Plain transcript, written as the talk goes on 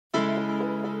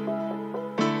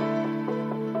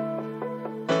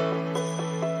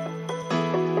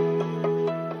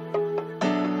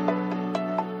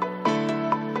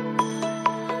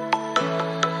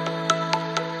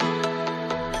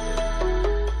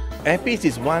Appies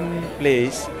is one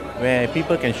place where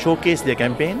people can showcase their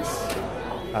campaigns,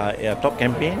 top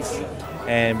campaigns,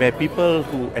 and where people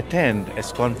who attend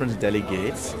as conference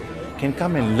delegates can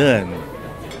come and learn.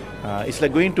 It's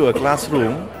like going to a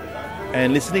classroom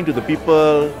and listening to the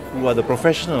people who are the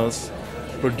professionals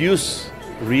produce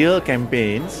real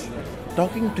campaigns,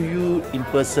 talking to you in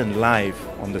person live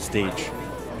on the stage.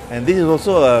 And this is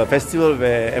also a festival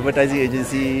where advertising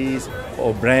agencies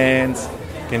or brands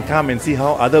can come and see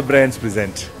how other brands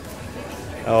present,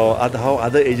 or how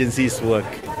other agencies work,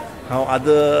 how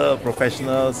other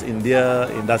professionals in their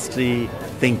industry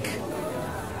think.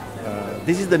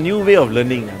 This is the new way of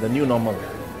learning, the new normal.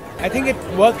 I think it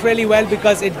worked really well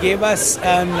because it gave us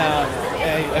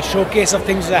a showcase of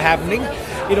things that are happening.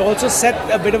 It also set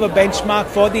a bit of a benchmark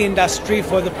for the industry,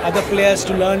 for the other players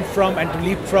to learn from and to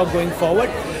leapfrog going forward.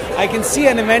 I can see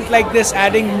an event like this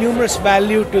adding numerous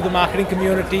value to the marketing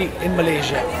community in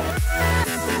Malaysia.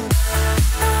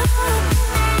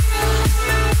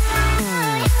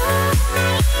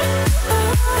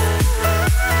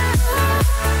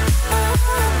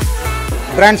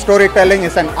 Brand storytelling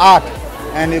is an art,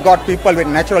 and you got people with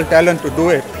natural talent to do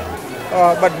it.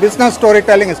 But business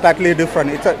storytelling is slightly different.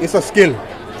 It's a skill,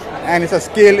 and it's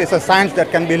a science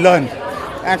that can be learned.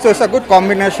 And so it's a good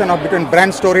combination of between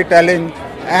brand storytelling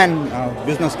and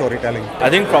business storytelling. I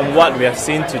think from what we have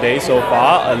seen today so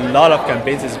far, a lot of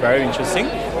campaigns is very interesting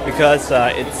because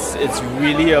it's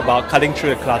really about cutting through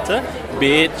the clutter,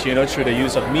 be it through the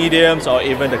use of mediums or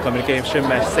even the communication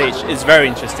message. It's very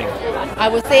interesting. I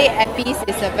would say Appies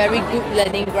is a very good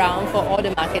learning ground for all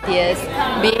the marketeers,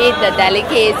 be it the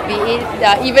delegates, be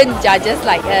it even judges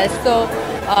like us. So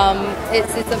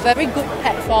it's a very good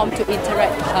platform to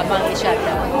interact among each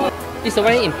other. It's a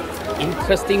very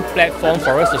interesting platform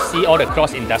for us to see all the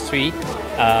cross-industry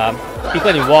people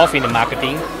involved in the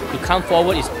marketing to come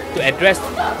forward is to address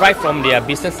right from their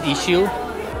business issue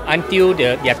until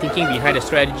their thinking behind the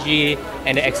strategy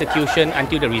and the execution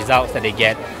until the results that they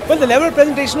get. Well, the level of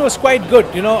presentation was quite good.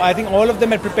 I think all of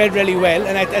them had prepared really well,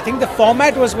 and I think the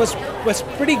format was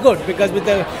pretty good because with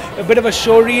a bit of a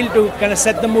show reel to kind of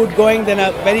set the mood going, then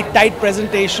a very tight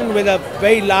presentation with a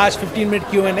very large 15-minute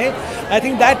Q&A. I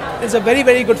think that is a very,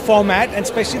 very good format, and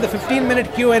especially the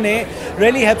 15-minute Q&A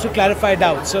really helps to clarify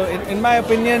doubts. So in my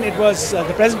opinion, it was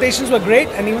the presentations were great,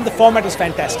 and even the format was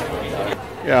fantastic.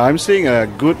 Yeah, I'm seeing a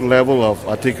good level of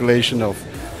articulation of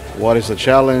what is the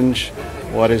challenge,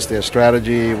 what is their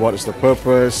strategy, what is the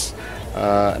purpose,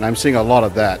 and I'm seeing a lot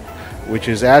of that, which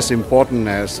is as important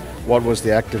as what was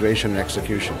the activation and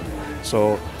execution.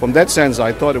 So from that sense,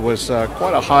 I thought it was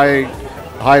quite a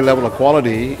high level of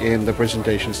quality in the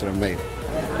presentations that are made.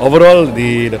 Overall,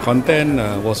 the content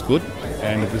was good,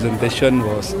 and the presentation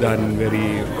was done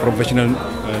very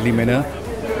professionally manner.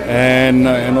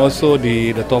 And also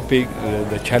the topic,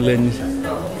 the challenge,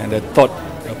 and the thought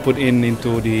put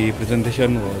into the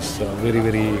presentation was very,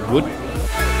 very good.